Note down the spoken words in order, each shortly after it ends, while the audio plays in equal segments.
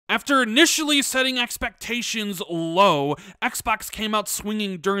After initially setting expectations low, Xbox came out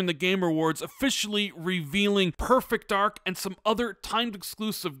swinging during the Game Awards, officially revealing Perfect Dark and some other timed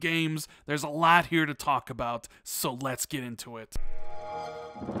exclusive games. There's a lot here to talk about, so let's get into it.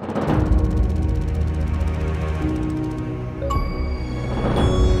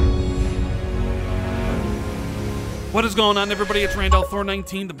 What is going on, everybody? It's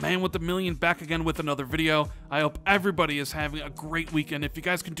Randall419, the man with the million, back again with another video. I hope everybody is having a great weekend. If you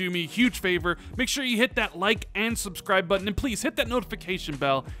guys can do me a huge favor, make sure you hit that like and subscribe button, and please hit that notification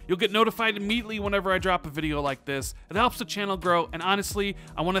bell. You'll get notified immediately whenever I drop a video like this. It helps the channel grow, and honestly,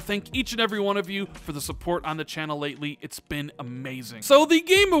 I want to thank each and every one of you for the support on the channel lately. It's been amazing. So the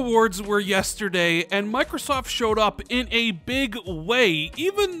Game Awards were yesterday, and Microsoft showed up in a big way,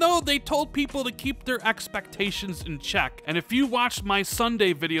 even though they told people to keep their expectations in check. And if you watched my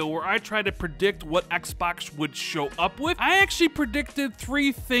Sunday video where I tried to predict what Xbox would show up with, I actually predicted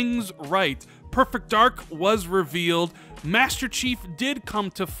 3 things right. Perfect Dark was revealed, Master Chief did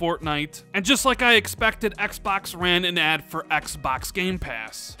come to Fortnite, and just like I expected, Xbox ran an ad for Xbox Game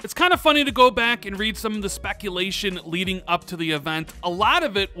Pass. It's kind of funny to go back and read some of the speculation leading up to the event. A lot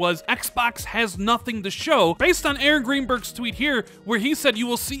of it was Xbox has nothing to show, based on Aaron Greenberg's tweet here, where he said, "You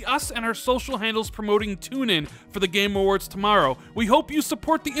will see us and our social handles promoting TuneIn for the Game Awards tomorrow. We hope you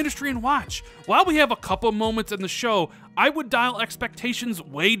support the industry and watch." While we have a couple moments in the show, I would dial expectations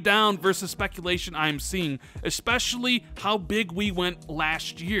way down versus speculation I am seeing, especially how big we went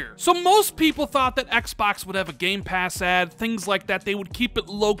last year. So most people thought that Xbox would have a Game Pass ad, things like that. They would keep it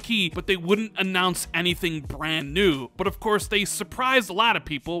low-key, but they wouldn't announce anything brand new. But of course, they surprised a lot of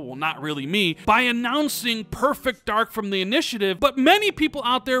people, well, not really me, by announcing Perfect Dark from the initiative, but many people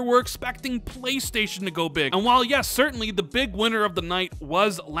out there were expecting PlayStation to go big. And while yes, certainly the big winner of the night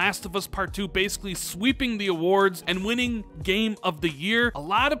was Last of Us Part 2, basically sweeping the awards and winning Game of the Year, a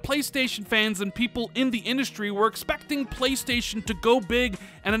lot of PlayStation fans and people in the industry were expecting PlayStation to go big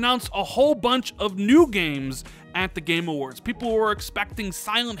and announce a whole bunch of new games at the Game Awards. People were expecting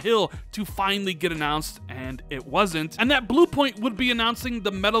Silent Hill to finally get announced, and it wasn't. And that Bluepoint would be announcing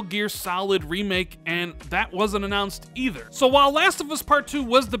the Metal Gear Solid remake, and that wasn't announced either. So while Last of Us Part 2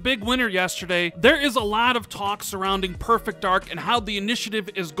 was the big winner yesterday, there is a lot of talk surrounding Perfect Dark and how the initiative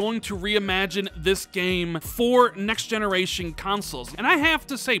is going to reimagine this game for next generation consoles. And I have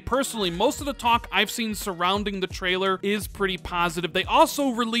to say, personally, most of the talk I've seen surrounding the trailer is pretty positive. They also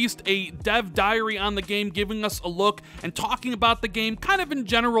released a dev diary on the game, giving us a look and talking about the game kind of in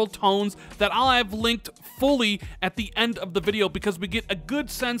general tones that I'll have linked fully at the end of the video, because we get a good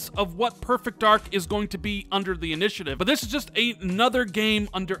sense of what Perfect Dark is going to be under the initiative. But this is just another game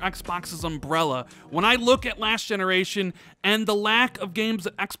under Xbox's umbrella. When I look at last generation and the lack of games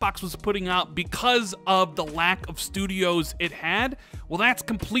that Xbox was putting out because of the lack of studios it had, well, that's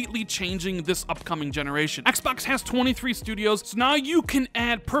completely changing this upcoming generation. Xbox has 23 studios, so now you can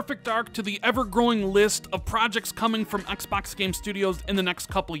add Perfect Dark to the ever-growing list of projects coming from Xbox Game Studios in the next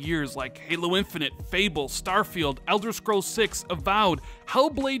couple years, like Halo Infinite, Fable, Starfield, Elder Scrolls 6, Avowed,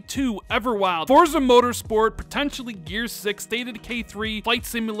 Hellblade 2, Everwild, Forza Motorsport, potentially Gears 6, State of Decay 3, Flight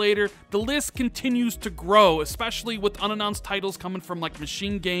Simulator. The list continues to grow, especially with unannounced titles coming from like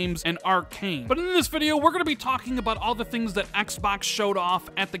Machine Games and Arcane. But in this video, we're going to be talking about all the things that Xbox showed off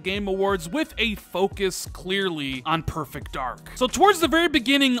at the Game Awards, with a focus clearly on Perfect Dark. So towards the very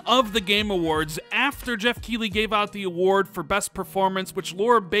beginning of the Game Awards, after Jeff Keighley gave out the award for Best Performance, which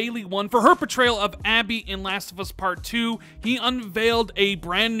Laura Bailey won for her portrayal of Abby in Last of Us Part 2, he unveiled a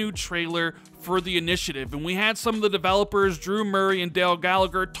brand new trailer for the initiative, and we had some of the developers, Drew Murray and Dale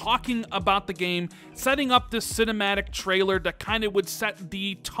Gallagher, talking about the game, setting up this cinematic trailer that kind of would set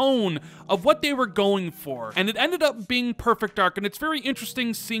the tone of what they were going for. And it ended up being Perfect Dark, and it's very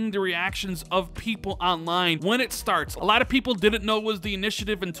interesting seeing the reactions of people online when it starts. A lot of people didn't know it was the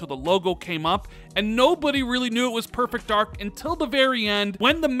initiative until the logo came up, and nobody really knew it was Perfect Dark until the very end,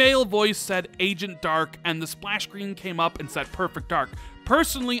 when the male voice said Agent Dark and the splash screen came up and said Perfect Dark.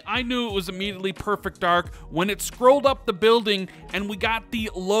 Personally, I knew it was immediately Perfect Dark when it scrolled up the building and we got the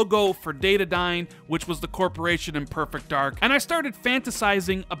logo for Datadyne, which was the corporation in Perfect Dark. And I started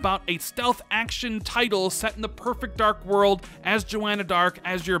fantasizing about a stealth action title set in the Perfect Dark world as Joanna Dark,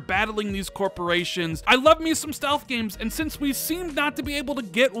 as you're battling these corporations. I love me some stealth games, and since we seemed not to be able to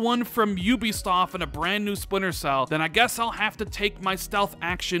get one from Ubisoft and a brand new Splinter Cell, then I guess I'll have to take my stealth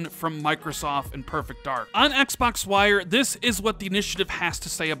action from Microsoft and Perfect Dark. On Xbox Wire, this is what the initiative has to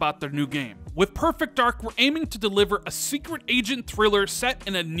say about their new game. With Perfect Dark, we're aiming to deliver a secret agent thriller set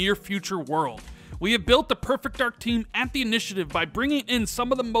in a near future world. We have built the Perfect Dark team at the Initiative by bringing in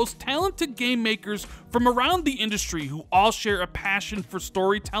some of the most talented game makers from around the industry who all share a passion for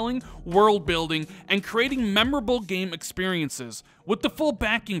storytelling, world building, and creating memorable game experiences. With the full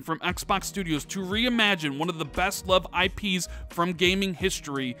backing from Xbox Studios to reimagine one of the best loved IPs from gaming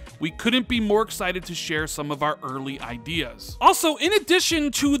history, we couldn't be more excited to share some of our early ideas. Also, in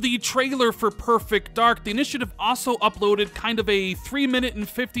addition to the trailer for Perfect Dark, the Initiative also uploaded kind of a 3-minute and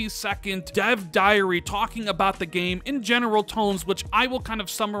 50-second dev diary talking about the game in general tones, which I will kind of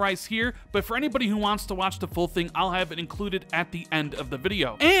summarize here, but for anybody who wants to watch the full thing, I'll have it included at the end of the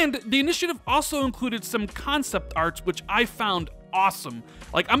video. And the Initiative also included some concept arts, which I found awesome.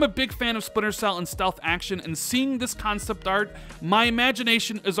 Like, I'm a big fan of Splinter Cell and stealth action, and seeing this concept art, my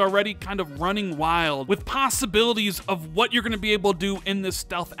imagination is already kind of running wild with possibilities of what you're going to be able to do in this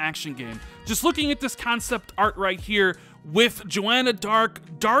stealth action game. Just looking at this concept art right here, with Joanna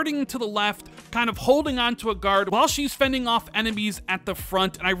Dark darting to the left, kind of holding onto a guard while she's fending off enemies at the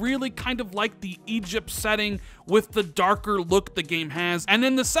front, and I really kind of like the Egypt setting with the darker look the game has. And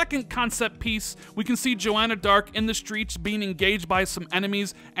in the second concept piece, we can see Joanna Dark in the streets being engaged by some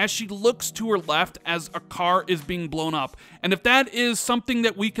enemies as she looks to her left as a car is being blown up. And if that is something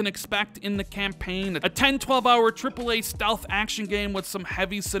that we can expect in the campaign, a 10-12 hour AAA stealth action game with some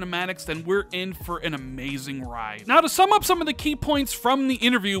heavy cinematics, then we're in for an amazing ride. Now, to sum up some of the key points from the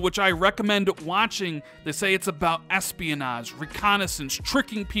interview, which I recommend watching, they say it's about espionage, reconnaissance,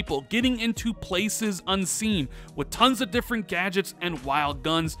 tricking people, getting into places unseen with tons of different gadgets and wild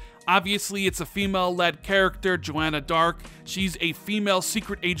guns. Obviously, it's a female-led character, Joanna Dark. She's a female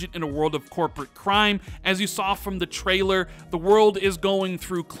secret agent in a world of corporate crime. As you saw from the trailer, the world is going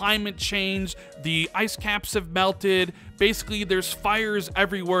through climate change, the ice caps have melted, basically there's fires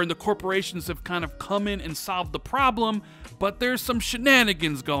everywhere, and the corporations have kind of come in and solved the problem, but there's some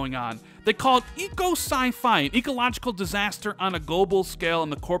shenanigans going on. They call it eco-sci-fi, an ecological disaster on a global scale,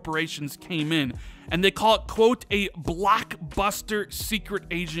 and the corporations came in. And they call it, quote, a blockbuster secret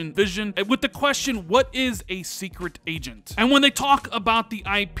agent vision, with the question, what is a secret agent? And when they talk about the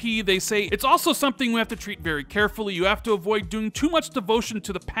IP, they say it's also something we have to treat very carefully. You have to avoid doing too much devotion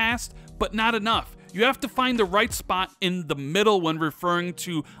to the past, but not enough. You have to find the right spot in the middle when referring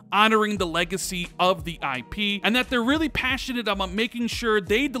to honoring the legacy of the IP, and that they're really passionate about making sure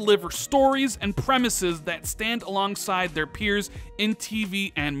they deliver stories and premises that stand alongside their peers in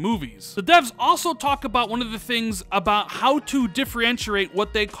TV and movies. The devs also talk about one of the things about how to differentiate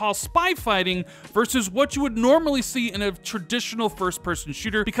what they call spy fighting versus what you would normally see in a traditional first-person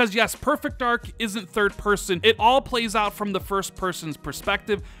shooter, because yes, Perfect Dark isn't third person, it all plays out from the first person's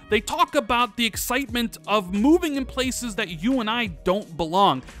perspective. They talk about the excitement of moving in places that you and I don't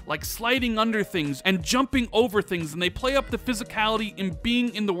belong, like sliding under things and jumping over things, and they play up the physicality in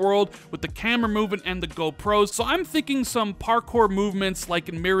being in the world with the camera movement and the GoPros. So I'm thinking some parkour movements like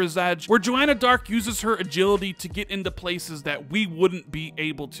in Mirror's Edge, where Joanna Dark uses her agility to get into places that we wouldn't be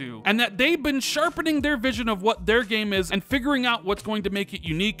able to, and that they've been sharpening their vision of what their game is and figuring out what's going to make it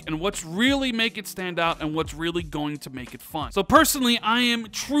unique and what's really make it stand out and what's really going to make it fun. So personally, I am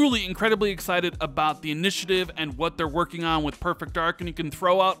truly incredibly excited about the Initiative and what they're working on with Perfect Dark, and you can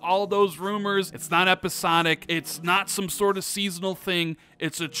throw out all those rumors. It's not episodic, it's not some sort of seasonal thing,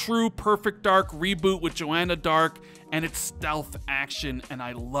 it's a true Perfect Dark reboot with Joanna Dark, and it's stealth action, and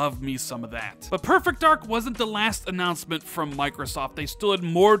I love me some of that. But Perfect Dark wasn't the last announcement from Microsoft. They still had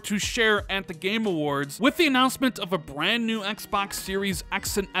more to share at the Game Awards with the announcement of a brand new Xbox Series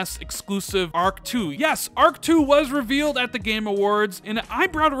X and S exclusive Ark 2. Yes, Ark 2 was revealed at the Game Awards in an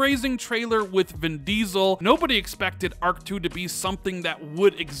eyebrow-raising trailer with Vin Diesel. Nobody expected Ark 2 to be something that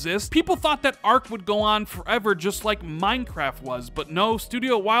would exist. People thought that Ark would go on forever just like Minecraft was, but no,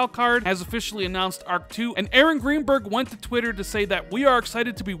 Studio Wildcard has officially announced Ark 2, and Aaron Greenberg went to Twitter to say that we are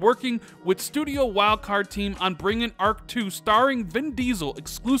excited to be working with Studio Wildcard team on bringing Ark 2 starring Vin Diesel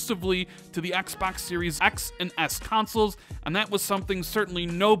exclusively to the Xbox Series X and S consoles, and that was something certainly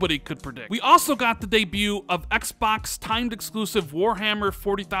nobody could predict. We also got the debut of Xbox timed exclusive Warhammer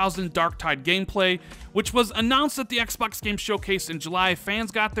 40,000 DarkTides gameplay, which was announced at the Xbox Game Showcase in July.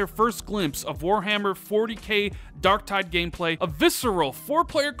 Fans got their first glimpse of Warhammer 40k DarkTides gameplay, a visceral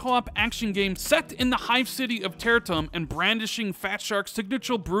 4-player co-op action game set in the Hive City of Terratum and brandishing Fat Shark's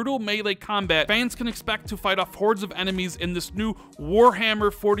signature brutal melee combat. Fans can expect to fight off hordes of enemies in this new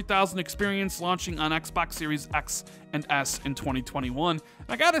Warhammer 40,000 experience launching on Xbox Series X and S in 2021.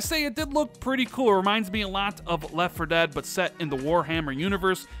 I gotta say, it did look pretty cool. It reminds me a lot of Left 4 Dead, but set in the Warhammer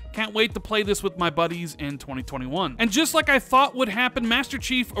universe. Can't wait to play this with my buddies in 2021. And just like I thought would happen, Master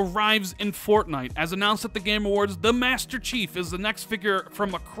Chief arrives in Fortnite. As announced at the Game Awards, the Master Chief is the next figure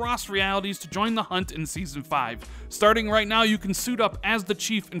from across realities to join the hunt in Season 5. Starting right now, you can suit up as the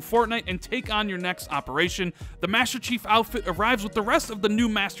Chief in Fortnite and take on your next operation. The Master Chief outfit arrives with the rest of the new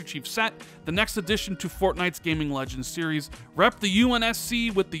Master Chief set, the next addition to Fortnite's Gaming Legends series. Rep the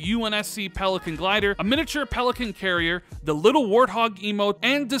UNSC with the UNSC Pelican Glider, a miniature Pelican carrier, the little Warthog emote,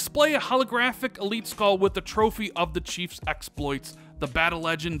 and display a holographic Elite Skull with the trophy of the Chief's exploits, the Battle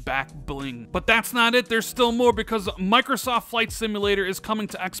Legend back bling. But that's not it, there's still more, because Microsoft Flight Simulator is coming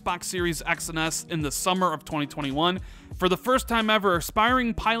to Xbox Series X and S in the summer of 2021. For the first time ever,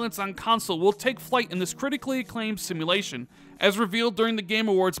 aspiring pilots on console will take flight in this critically acclaimed simulation. As revealed during the Game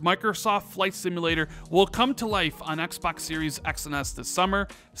Awards, Microsoft Flight Simulator will come to life on Xbox Series X and S this summer.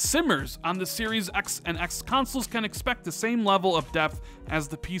 Simmers on the Series X and X consoles can expect the same level of depth as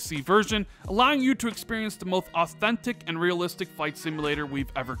the PC version, allowing you to experience the most authentic and realistic flight simulator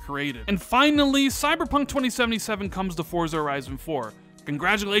we've ever created. And finally, Cyberpunk 2077 comes to Forza Horizon 4.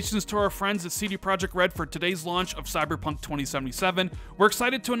 Congratulations to our friends at CD Projekt Red for today's launch of Cyberpunk 2077. We're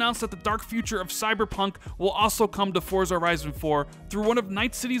excited to announce that the dark future of Cyberpunk will also come to Forza Horizon 4 through one of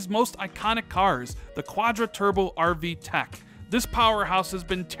Night City's most iconic cars, the Quadra Turbo RV Tech. This powerhouse has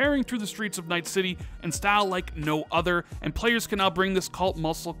been tearing through the streets of Night City in style like no other, and players can now bring this cult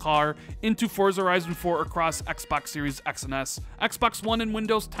muscle car into Forza Horizon 4 across Xbox Series X and S, Xbox One, and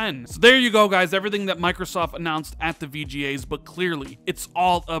Windows 10. So there you go, guys, everything that Microsoft announced at the VGAs, but clearly it's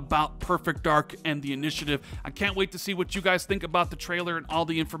all about Perfect Dark and the initiative. I can't wait to see what you guys think about the trailer and all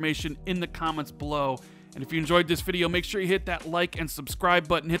the information in the comments below. And if you enjoyed this video, make sure you hit that like and subscribe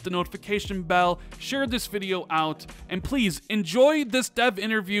button, hit the notification bell, share this video out, and please enjoy this dev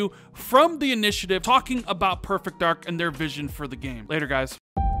interview from the initiative talking about Perfect Dark and their vision for the game. Later, guys.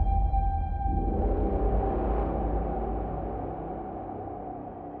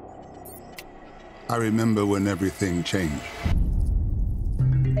 I remember when everything changed.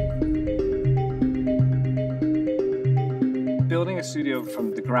 Building a studio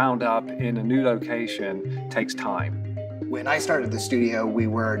from the ground up in a new location takes time. When I started the studio, we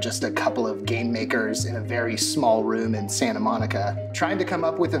were just a couple of game makers in a very small room in Santa Monica, trying to come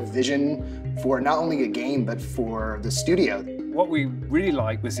up with a vision for not only a game, but for the studio. What we really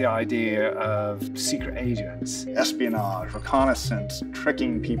liked was the idea of secret agents. Espionage, reconnaissance,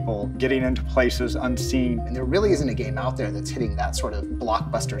 tricking people, getting into places unseen. And there really isn't a game out there that's hitting that sort of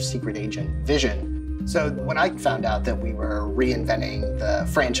blockbuster secret agent vision. So when I found out that we were reinventing the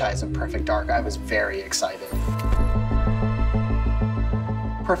franchise of Perfect Dark, I was very excited.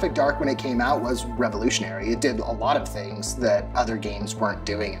 Perfect Dark, when it came out, was revolutionary. It did a lot of things that other games weren't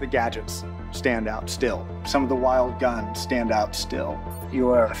doing. The gadgets stand out still. Some of the wild guns stand out still. You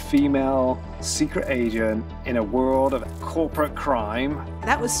are a female secret agent in a world of corporate crime.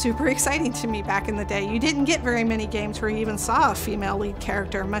 That was super exciting to me back in the day. You didn't get very many games where you even saw a female lead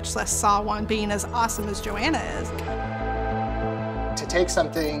character, much less saw one being as awesome as Joanna is. To take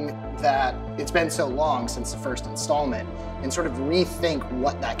something that it's been so long since the first installment and sort of rethink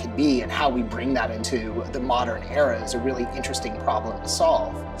what that could be and how we bring that into the modern era is a really interesting problem to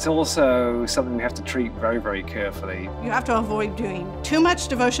solve. It's also something we have to treat very, very carefully. You have to avoid doing too much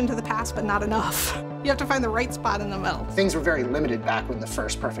devotion to the past, but not enough. You have to find the right spot in the middle. Things were very limited back when the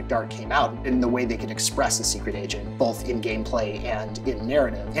first Perfect Dark came out in the way they could express a secret agent, both in gameplay and in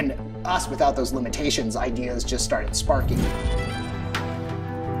narrative. And us, without those limitations, ideas just started sparking.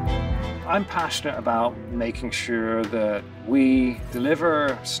 I'm passionate about making sure that we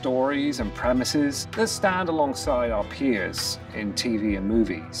deliver stories and premises that stand alongside our peers in TV and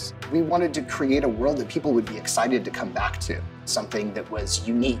movies. We wanted to create a world that people would be excited to come back to, something that was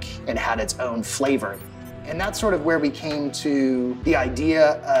unique and had its own flavor. And that's sort of where we came to the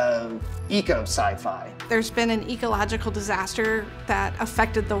idea of eco-sci-fi. There's been an ecological disaster that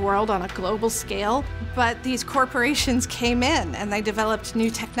affected the world on a global scale, but these corporations came in and they developed new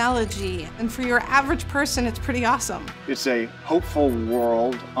technology. And for your average person, it's pretty awesome. It's a hopeful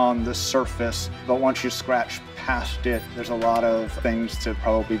world on the surface, but once you scratch past it, there's a lot of things to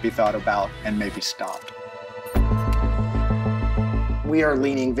probably be thought about and maybe stopped. We are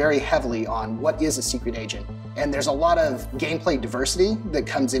leaning very heavily on what is a secret agent. And there's a lot of gameplay diversity that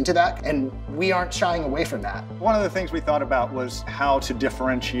comes into that, and we aren't shying away from that. One of the things we thought about was how to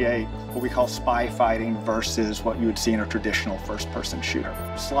differentiate what we call spy fighting versus what you would see in a traditional first-person shooter.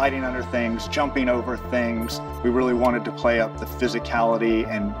 Sliding under things, jumping over things. We really wanted to play up the physicality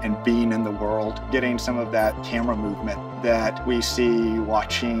and being in the world, getting some of that camera movement that we see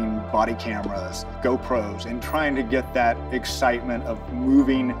watching body cameras, GoPros, and trying to get that excitement of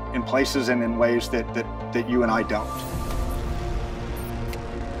moving in places and in ways that you and I don't.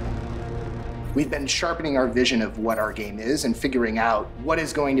 We've been sharpening our vision of what our game is and figuring out what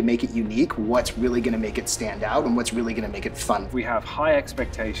is going to make it unique, what's really going to make it stand out, and what's really going to make it fun. We have high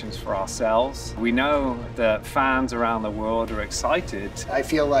expectations for ourselves. We know that fans around the world are excited. I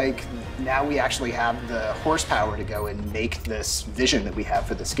feel like now we actually have the horsepower to go and make this vision that we have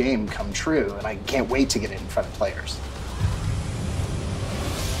for this game come true, and I can't wait to get it in front of players.